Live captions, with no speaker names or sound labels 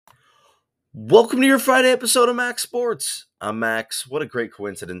Welcome to your Friday episode of Max Sports. I'm Max. What a great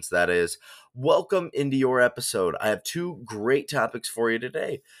coincidence that is. Welcome into your episode. I have two great topics for you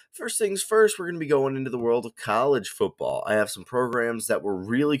today. First things first, we're going to be going into the world of college football. I have some programs that were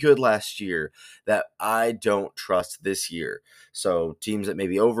really good last year that I don't trust this year. So, teams that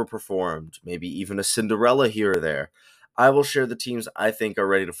maybe overperformed, maybe even a Cinderella here or there. I will share the teams I think are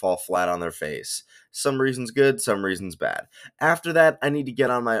ready to fall flat on their face. Some reasons good, some reasons bad. After that, I need to get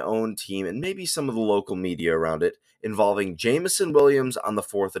on my own team and maybe some of the local media around it involving Jameson Williams on the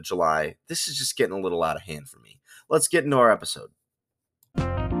 4th of July. This is just getting a little out of hand for me. Let's get into our episode.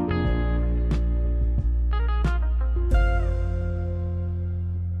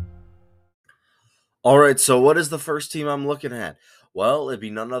 All right, so what is the first team I'm looking at? Well, it'd be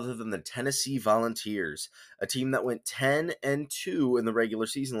none other than the Tennessee Volunteers, a team that went 10-2 in the regular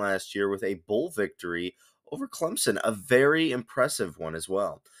season last year with a bowl victory over Clemson, a very impressive one as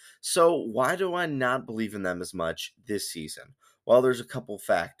well. So, why do I not believe in them as much this season? Well, there's a couple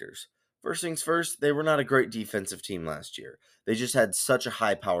factors. First things first, they were not a great defensive team last year. They just had such a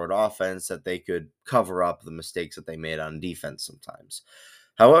high-powered offense that they could cover up the mistakes that they made on defense sometimes.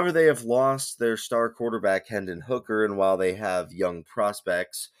 However, they have lost their star quarterback, Hendon Hooker, and while they have young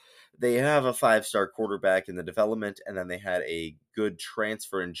prospects, they have a five-star quarterback in the development, and then they had a good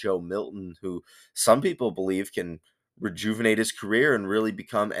transfer in Joe Milton, who some people believe can rejuvenate his career and really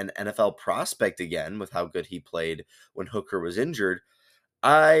become an NFL prospect again with how good he played when Hooker was injured.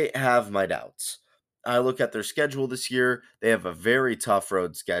 I have my doubts. I look at their schedule this year. They have a very tough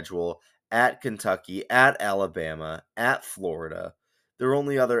road schedule at Kentucky, at Alabama, at Florida. Their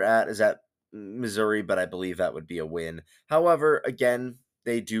only other is at Missouri, but I believe that would be a win. However, again,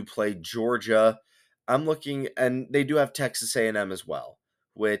 they do play Georgia. I'm looking, and they do have Texas A&M as well,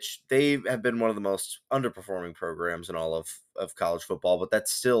 which they have been one of the most underperforming programs in all of college football, but that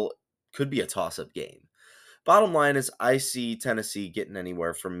still could be a toss-up game. Bottom line is, I see Tennessee getting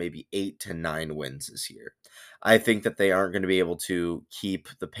anywhere from maybe 8 to 9 wins this year. I think that they aren't going to be able to keep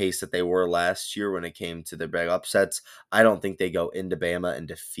the pace that they were last year when it came to their big upsets. I don't think they go into Bama and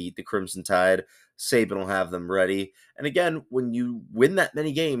defeat the Crimson Tide. Saban will have them ready. And again, when you win that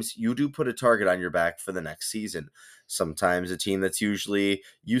many games, you do put a target on your back for the next season. Sometimes a team that's usually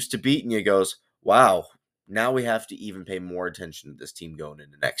used to beating you goes, wow, now we have to even pay more attention to this team going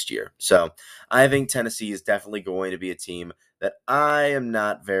into next year. So I think Tennessee is definitely going to be a team that I am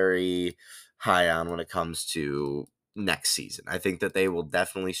not very high on when it comes to next season. I think that they will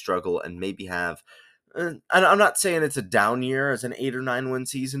definitely struggle and maybe have. I'm not saying it's a down year as an 8 or 9 win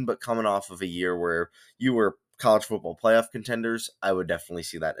season, but coming off of a year where you were college football playoff contenders, I would definitely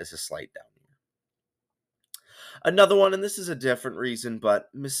see that as a slight down year. Another one, and this is a different reason, but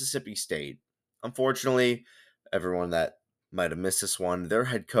Mississippi State. Unfortunately, everyone that might have missed this one, their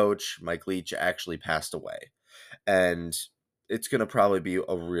head coach, Mike Leach, actually passed away. And it's going to probably be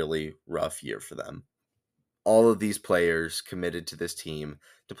a really rough year for them. All of these players committed to this team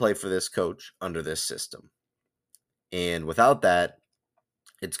to play for this coach under this system. And without that,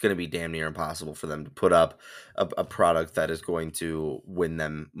 it's going to be damn near impossible for them to put up a product that is going to win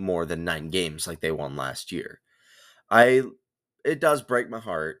them more than 9 games like they won last year. I It does break my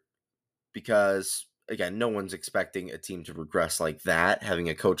heart because again, no one's expecting a team to regress like that, having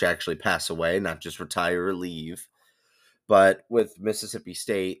a coach actually pass away, not just retire or leave. But with Mississippi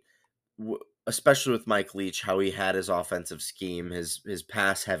State, especially with Mike Leach, how he had his offensive scheme, his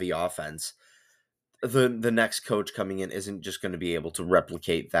pass heavy offense, the next coach coming in isn't just going to be able to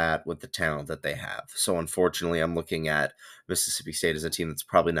replicate that with the talent that they have. So unfortunately, I'm looking at Mississippi State as a team that's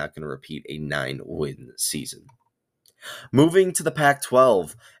probably not going to repeat a 9-win season. Moving to the Pac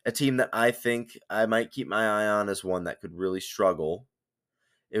 12, a team that I think I might keep my eye on as one that could really struggle,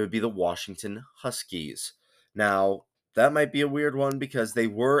 it would be the Washington Huskies. Now, that might be a weird one because they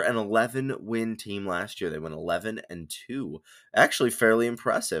were an 11-win team last year. They went 11-2. Actually, fairly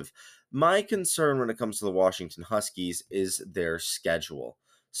impressive. My concern when it comes to the Washington Huskies is their schedule.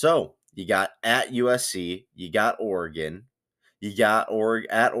 So, you got at USC, you got Oregon, you got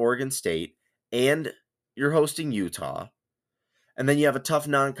at Oregon State, and you're hosting Utah. And then you have a tough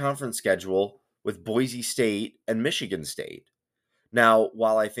non-conference schedule with Boise State and Michigan State. Now,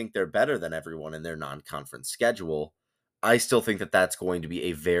 while I think they're better than everyone in their non-conference schedule, I still think that that's going to be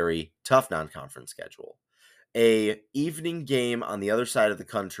a very tough non-conference schedule. A evening game on the other side of the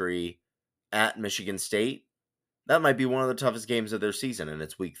country at Michigan State, that might be one of the toughest games of their season, and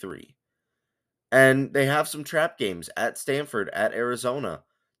it's week 3. And they have some trap games at Stanford, at Arizona.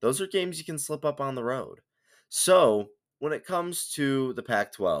 Those are games you can slip up on the road. So, when it comes to the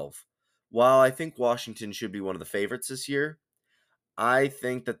Pac 12, while I think Washington should be one of the favorites this year, I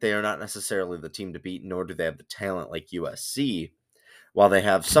think that they are not necessarily the team to beat, nor do they have the talent like USC. While they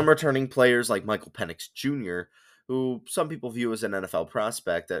have some returning players like Michael Penix Jr., who some people view as an NFL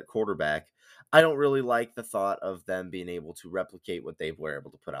prospect at quarterback, I don't really like the thought of them being able to replicate what they were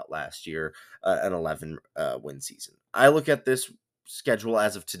able to put out last year, an 11 win season. I look at this schedule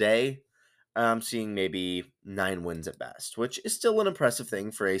as of today. I'm seeing maybe 9 wins at best, which is still an impressive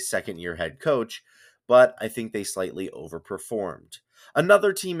thing for a second year head coach, but I think they slightly overperformed.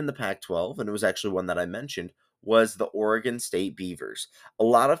 Another team in the Pac 12, and it was actually one that I mentioned, was the Oregon State Beavers. A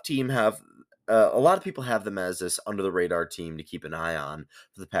lot of people have them as this under the radar team to keep an eye on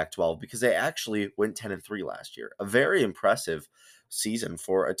for the Pac-12 because they actually went 10-3 last year. A very impressive season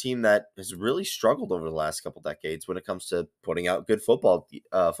for a team that has really struggled over the last couple decades when it comes to putting out good football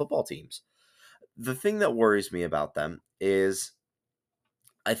teams. The thing that worries me about them is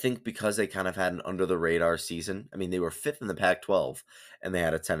I think because they kind of had an under the radar season. I mean, they were fifth in the Pac-12 and they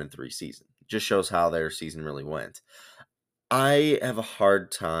had a 10-3 season. Just shows how their season really went. I have a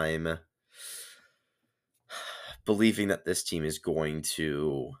hard time believing that this team is going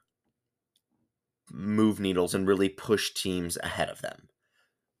to move needles and really push teams ahead of them.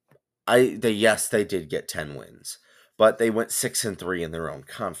 They did get 10 wins, but they went 6-3 in their own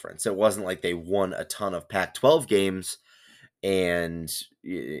conference. It wasn't like they won a ton of Pac-12 games and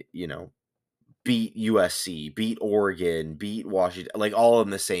beat USC, beat Oregon, beat Washington, like all in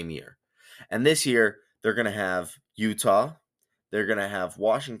the same year. And this year, they're going to have Utah. They're going to have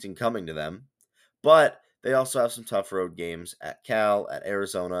Washington coming to them. But they also have some tough road games at Cal, at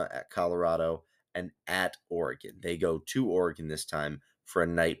Arizona, at Colorado, and at Oregon. They go to Oregon this time for a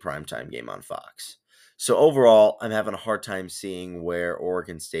night primetime game on Fox. So overall, I'm having a hard time seeing where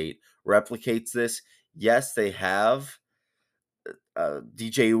Oregon State replicates this. Yes, they have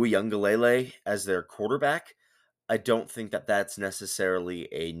DJ Uiagalelei as their quarterback. I don't think that that's necessarily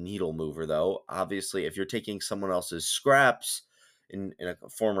a needle mover, though. Obviously, if you're taking someone else's scraps in a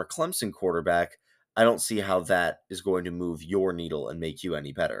former Clemson quarterback, I don't see how that is going to move your needle and make you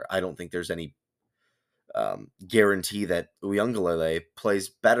any better. I don't think there's any guarantee that Uiagalelei plays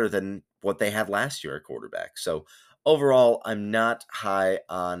better than what they had last year at quarterback. So overall, I'm not high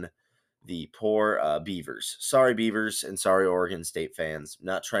on the poor Beavers. Sorry, Beavers, and sorry, Oregon State fans.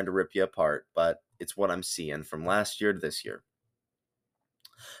 Not trying to rip you apart, but it's what I'm seeing from last year to this year.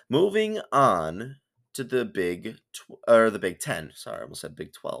 Moving on to the the Big Ten. Sorry, I almost said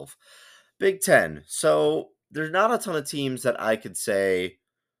Big 12. Big Ten. So there's not a ton of teams that I could say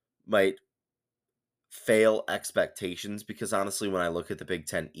might fail expectations because honestly, when I look at the Big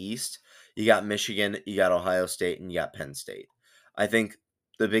Ten East, you got Michigan, you got Ohio State, and you got Penn State. I think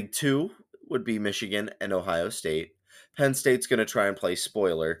the big two would be Michigan and Ohio State. Penn State's going to try and play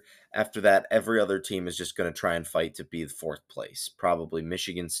spoiler. After that, every other team is just going to try and fight to be the fourth place. Probably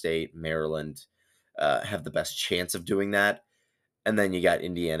Michigan State, Maryland have the best chance of doing that. And then you got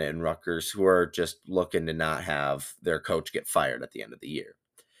Indiana and Rutgers who are just looking to not have their coach get fired at the end of the year.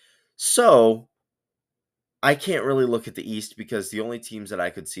 So I can't really look at the East because the only teams that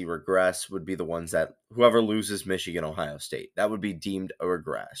I could see regress would be the ones that whoever loses Michigan, Ohio State. That would be deemed a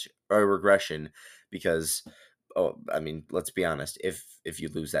regression because I mean, let's be honest, if you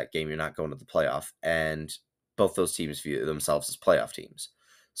lose that game, you're not going to the playoff and both those teams view themselves as playoff teams.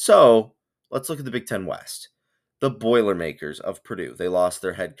 So, let's look at the Big 10 West. The Boilermakers of Purdue. They lost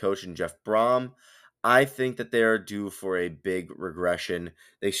their head coach in Jeff Brom. I think that they are due for a big regression.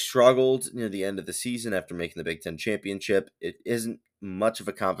 They struggled near the end of the season after making the Big Ten championship. It isn't much of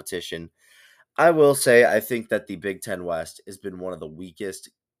a competition. I will say I think that the Big Ten West has been one of the weakest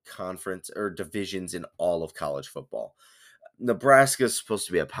conference or divisions in all of college football. Nebraska is supposed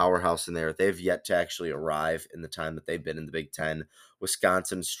to be a powerhouse in there. They've yet to actually arrive in the time that they've been in the Big Ten.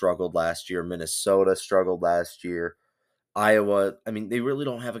 Wisconsin struggled last year. Minnesota struggled last year. Iowa, I mean, they really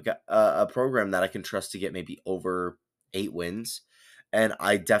don't have a program that I can trust to get maybe over 8 wins. And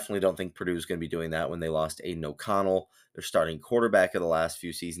I definitely don't think Purdue is going to be doing that when they lost Aiden O'Connell, their starting quarterback of the last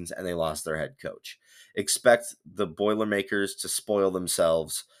few seasons, and they lost their head coach. Expect the Boilermakers to spoil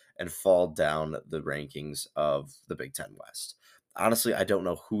themselves and fall down the rankings of the Big Ten West. Honestly, I don't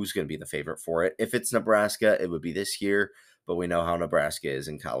know who's going to be the favorite for it. If it's Nebraska, it would be this year, but we know how Nebraska is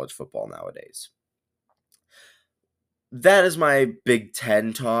in college football nowadays. That is my Big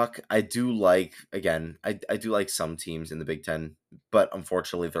Ten talk. I do like, again, I do like some teams in the Big Ten, but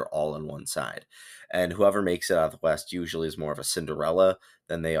unfortunately they're all on one side. And whoever makes it out of the West usually is more of a Cinderella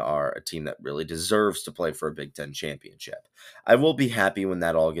than they are a team that really deserves to play for a Big Ten championship. I will be happy when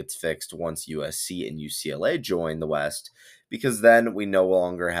that all gets fixed once USC and UCLA join the West, because then we no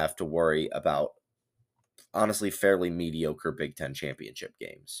longer have to worry about honestly fairly mediocre Big Ten championship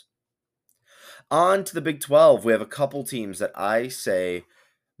games. On to the Big 12, we have a couple teams that I say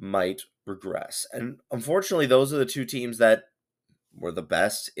might regress. And unfortunately, those are the two teams that were the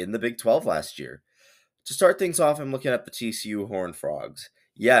best in the Big 12 last year. To start things off, I'm looking at the TCU Horned Frogs.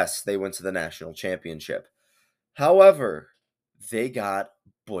 Yes, they went to the national championship. However, they got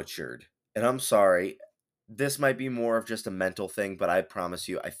butchered. And I'm sorry, this might be more of just a mental thing, but I promise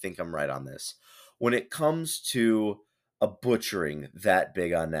you, I think I'm right on this. When it comes to a butchering that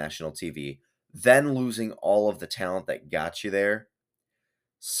big on national TV, then losing all of the talent that got you there,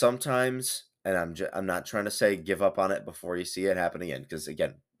 sometimes, and I'm not trying to say give up on it before you see it happen again, because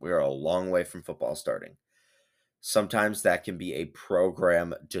again, we are a long way from football starting. Sometimes that can be a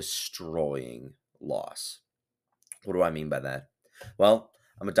program destroying loss. What do I mean by that? Well,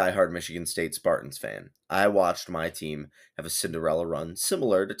 I'm a diehard Michigan State Spartans fan. I watched my team have a Cinderella run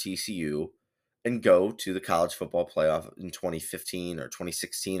similar to TCU and go to the college football playoff in 2015 or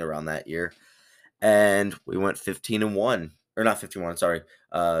 2016 around that year. And we went 15 and 1, or not 15-1, sorry,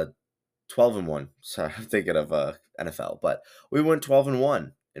 12 and 1. Sorry, I'm thinking of NFL, but we went 12 and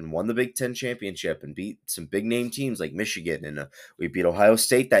 1 and won the Big Ten championship and beat some big name teams like Michigan, and we beat Ohio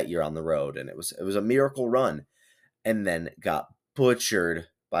State that year on the road, and it was a miracle run. And then got butchered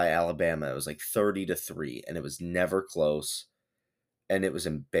by Alabama. It was like 30-3, and it was never close, and it was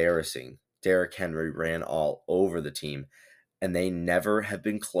embarrassing. Derrick Henry ran all over the team, and they never have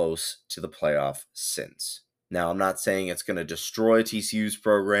been close to the playoff since. Now, I'm not saying it's going to destroy TCU's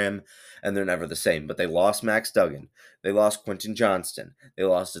program and they're never the same, but they lost Max Duggan. They lost Quentin Johnston. They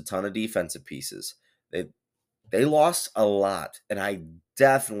lost a ton of defensive pieces. They lost a lot, and I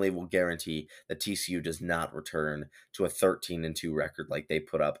definitely will guarantee that TCU does not return to a 13-2 record like they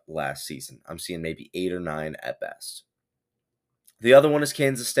put up last season. I'm seeing maybe 8 or 9 at best. The other one is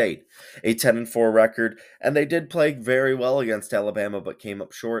Kansas State, a 10-4 record, and they did play very well against Alabama but came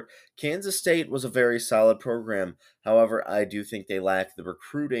up short. Kansas State was a very solid program. However, I do think they lack the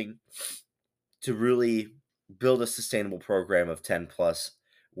recruiting to really build a sustainable program of 10-plus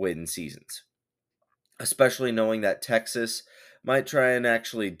win seasons, especially knowing that Texas might try and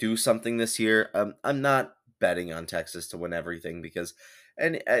actually do something this year. I'm not betting on Texas to win everything because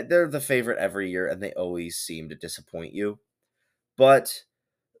they're the favorite every year and they always seem to disappoint you. But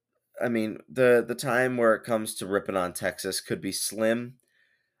I mean, the time where it comes to ripping on Texas could be slim.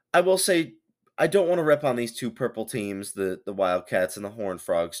 I will say I don't want to rip on these two purple teams, the Wildcats and the Horned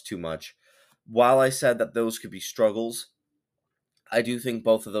Frogs, too much. While I said that those could be struggles, I do think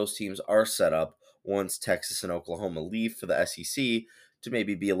both of those teams are set up once Texas and Oklahoma leave for the SEC to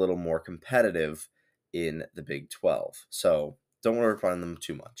maybe be a little more competitive in the Big 12. So don't worry about them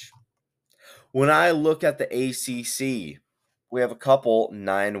too much. When I look at the ACC, we have a couple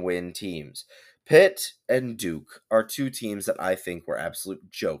 9-win teams. Pitt and Duke are two teams that I think were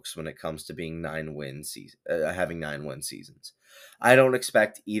absolute jokes when it comes to being having 9-win seasons. I don't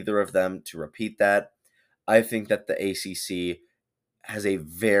expect either of them to repeat that. I think that the ACC has a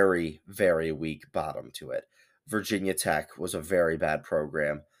very, very weak bottom to it. Virginia Tech was a very bad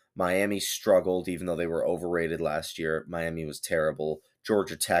program. Miami struggled, even though they were overrated last year. Miami was terrible.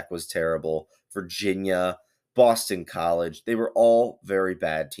 Georgia Tech was terrible. Virginia, Boston College, they were all very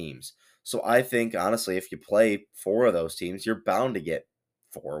bad teams. So I think, honestly, if you play 4 of those teams, you're bound to get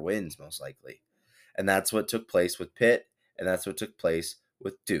 4 wins, most likely. And that's what took place with Pitt, and that's what took place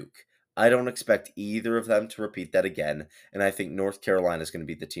with Duke. I don't expect either of them to repeat that again, and I think North Carolina is going to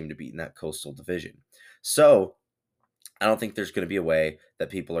be the team to beat in that Coastal Division. So I don't think there's going to be a way that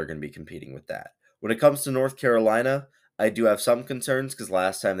people are going to be competing with that. When it comes to North Carolina, I do have some concerns because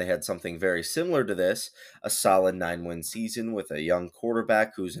last time they had something very similar to this, a solid 9-win season with a young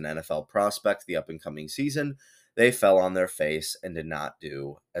quarterback who's an NFL prospect the up-and-coming season. They fell on their face and did not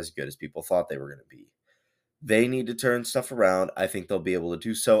do as good as people thought they were going to be. They need to turn stuff around. I think they'll be able to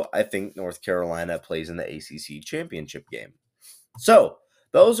do so. I think North Carolina plays in the ACC championship game. So,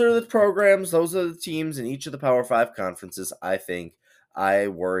 those are the programs, those are the teams in each of the Power 5 conferences I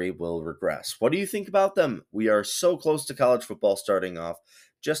worry will regress. What do you think about them? We are so close to college football starting off,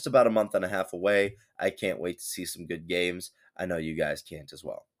 just about a month and a half away. I can't wait to see some good games. I know you guys can't as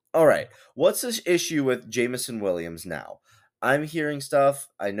well. All right, what's this issue with Jameson Williams now? I'm hearing stuff.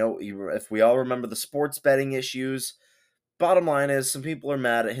 I know if we all remember the sports betting issues, bottom line is some people are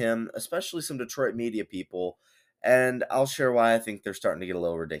mad at him, especially some Detroit media people, and I'll share why I think they're starting to get a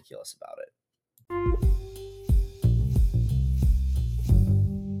little ridiculous about it.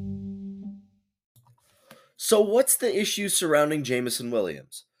 So what's the issue surrounding Jameson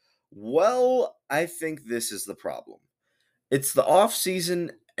Williams? Well, I think this is the problem. It's the off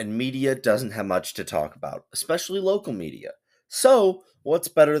season and media doesn't have much to talk about, especially local media. So, what's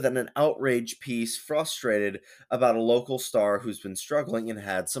better than an outrage piece frustrated about a local star who's been struggling and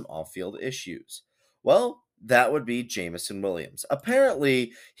had some off field issues? Well, that would be Jameson Williams.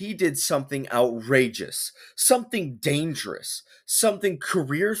 Apparently, he did something outrageous, something dangerous, something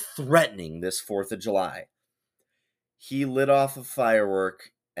career threatening this 4th of July. He lit off a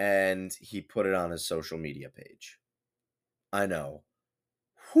firework and he put it on his social media page. I know.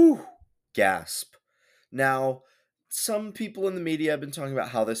 Whew, gasp. Now, some people in the media have been talking about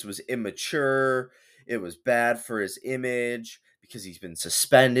how this was immature, it was bad for his image because he's been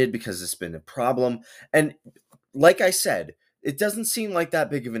suspended, because it's been a problem. And like I said, it doesn't seem like that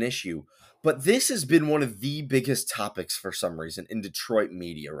big of an issue, but this has been one of the biggest topics for some reason in Detroit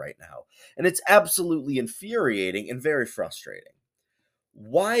media right now. And it's absolutely infuriating and very frustrating.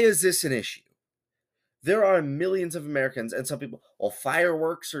 Why is this an issue? There are millions of Americans, and some people, well,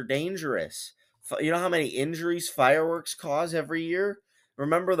 fireworks are dangerous. You know how many injuries fireworks cause every year?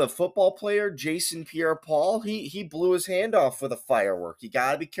 Remember the football player, Jason Pierre-Paul? He blew his hand off with a firework. You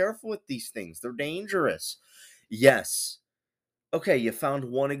gotta be careful with these things. They're dangerous. Yes. Okay, you found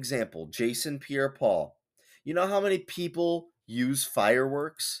one example, Jason Pierre-Paul. You know how many people use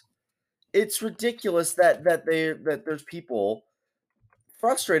fireworks? It's ridiculous that there's people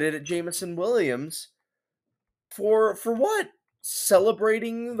frustrated at Jameson Williams for what?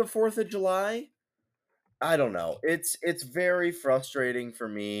 Celebrating the 4th of July? I don't know. It's very frustrating for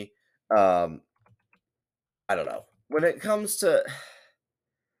me. Um, I don't know. When it comes to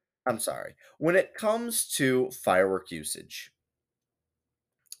I'm sorry. When it comes to firework usage,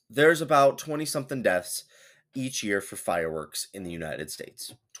 there's about 20 something deaths each year for fireworks in the United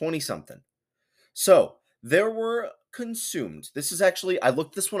States. 20 something. So, there were consumed. This is actually I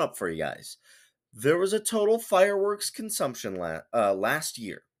looked this one up for you guys. There was a total fireworks consumption last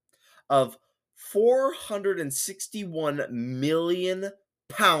year of 461 million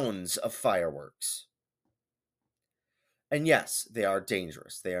pounds of fireworks. And yes, they are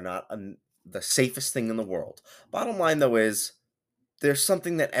dangerous. They are not the safest thing in the world. Bottom line, though, is there's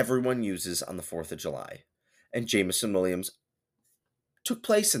something that everyone uses on the 4th of July. And Jameson Williams took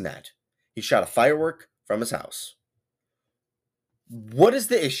place in that. He shot a firework from his house. What is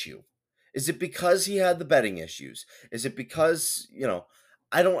the issue? Is it because he had the betting issues? Is it because,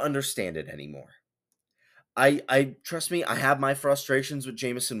 I don't understand it anymore. I trust me, I have my frustrations with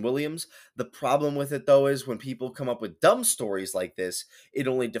Jameson Williams. The problem with it though is when people come up with dumb stories like this, it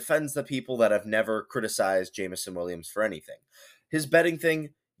only defends the people that have never criticized Jameson Williams for anything. His betting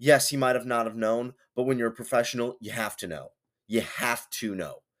thing, yes, he might have not have known, but when you're a professional, you have to know. You have to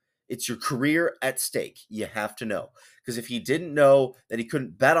know. It's your career at stake. You have to know. Because if he didn't know that he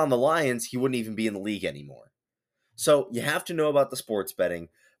couldn't bet on the Lions, he wouldn't even be in the league anymore. So you have to know about the sports betting.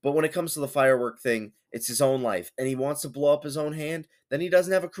 But when it comes to the firework thing, it's his own life. And he wants to blow up his own hand, then he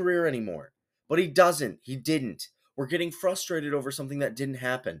doesn't have a career anymore. But he doesn't. He didn't. We're getting frustrated over something that didn't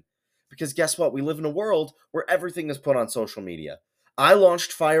happen. Because guess what? We live in a world where everything is put on social media. I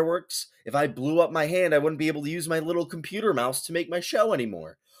launched fireworks. If I blew up my hand, I wouldn't be able to use my little computer mouse to make my show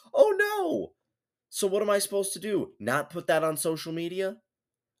anymore. Oh no! So what am I supposed to do? Not put that on social media?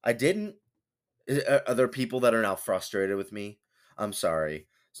 I didn't. Are there people that are now frustrated with me? I'm sorry.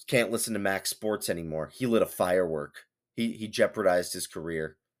 Can't listen to Max Sports anymore. He lit a firework. He jeopardized his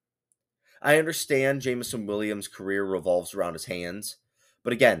career. I understand Jameson Williams' career revolves around his hands,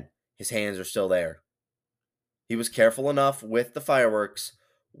 but again, his hands are still there. He was careful enough with the fireworks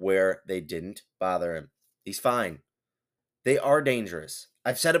where they didn't bother him. He's fine. They are dangerous.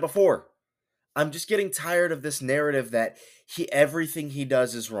 I've said it before. I'm just getting tired of this narrative that everything he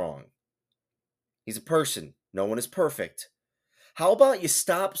does is wrong. He's a person. No one is perfect. How about you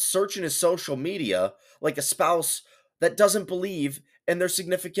stop searching his social media like a spouse that doesn't believe in their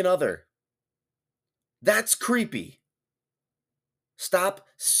significant other? That's creepy. Stop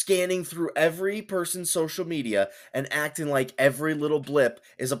scanning through every person's social media and acting like every little blip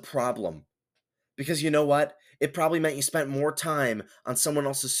is a problem. Because you know what? It probably meant you spent more time on someone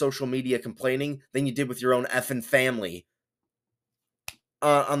else's social media complaining than you did with your own effing family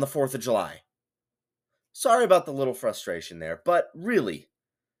on the 4th of July. Sorry about the little frustration there, but really,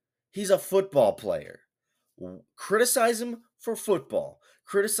 he's a football player. Criticize him for football.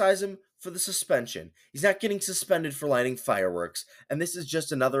 Criticize him for the suspension. He's not getting suspended for lighting fireworks. And this is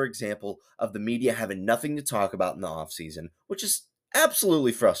just another example of the media having nothing to talk about in the offseason, which is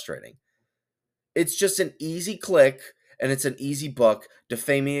absolutely frustrating. It's just an easy click and it's an easy buck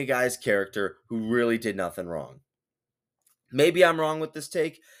defaming a guy's character who really did nothing wrong. Maybe I'm wrong with this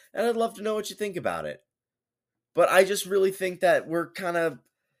take, and I'd love to know what you think about it. But I just really think that we're kind of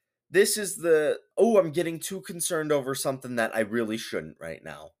This is I'm getting too concerned over something that I really shouldn't right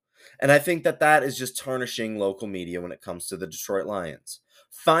now. And I think that that is just tarnishing local media when it comes to the Detroit Lions.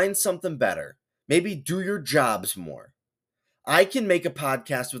 Find something better. Maybe do your jobs more. I can make a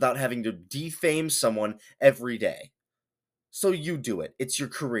podcast without having to defame someone every day. So you do it. It's your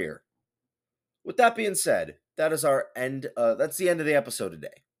career. With that being said, that is our end. That's the end of the episode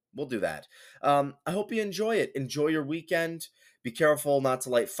today. We'll do that. I hope you enjoy it. Enjoy your weekend. Be careful not to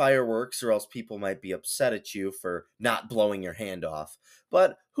light fireworks, or else people might be upset at you for not blowing your hand off.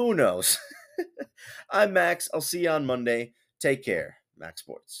 But who knows? I'm Max. I'll see you on Monday. Take care, Max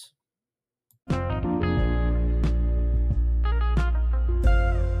Sports.